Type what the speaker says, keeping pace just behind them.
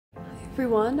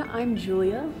Everyone, I'm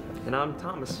Julia, And I'm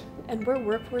Thomas. and we're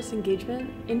workforce engagement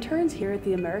interns here at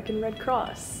the American Red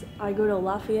Cross. I go to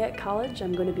Lafayette College,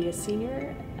 I'm going to be a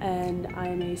senior, and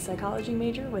I'm a psychology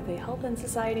major with a health and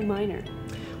society minor.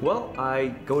 Well,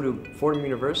 I go to Fordham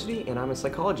University and I'm a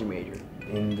psychology major.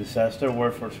 In disaster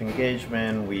workforce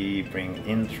engagement, we bring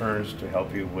interns to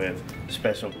help you with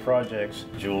special projects.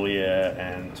 Julia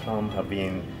and Tom have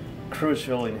been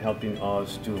crucial in helping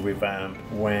us to revamp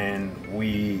when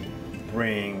we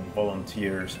bring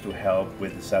volunteers to help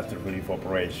with disaster relief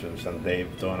operations, and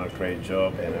they've done a great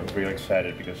job, and I'm really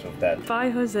excited because of that. Bye,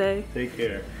 Jose. Take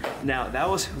care. Now, that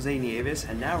was Jose Nieves,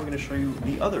 and now we're going to show you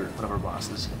the other one of our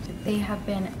bosses. They have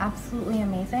been absolutely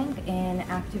amazing in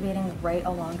activating right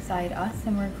alongside us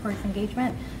in workforce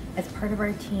engagement as part of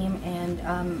our team and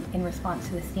in response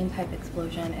to the steam pipe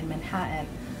explosion in Manhattan.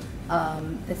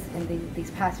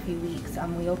 These past few weeks,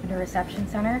 we opened a reception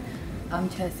center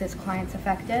to assist clients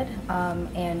affected,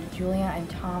 and Julia and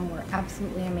Tom were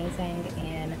absolutely amazing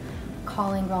in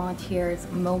calling volunteers,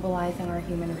 mobilizing our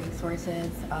human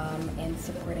resources, and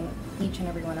supporting each and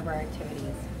every one of our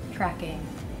activities, tracking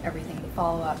everything, the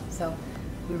follow-up. So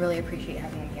we really appreciate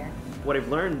having them here. What I've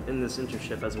learned in this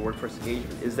internship as a workforce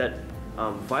engagement is that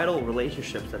vital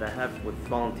relationships that I have with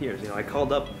volunteers. You know, I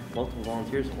called up multiple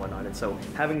volunteers and whatnot, and so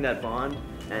having that bond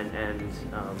and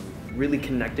really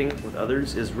connecting with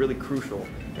others is really crucial,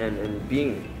 and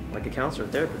being like a counselor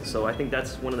and therapist. So I think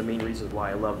that's one of the main reasons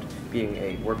why I loved being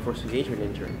a workforce engagement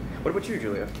intern. What about you,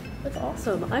 Julia? That's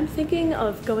awesome. I'm thinking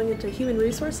of going into human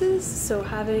resources, so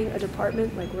having a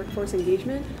department like workforce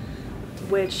engagement,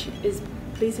 which is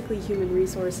basically human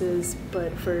resources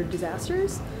but for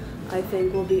disasters, I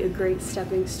think will be a great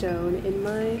stepping stone in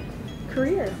my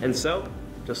career. And so,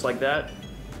 just like that,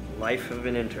 life of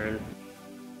an intern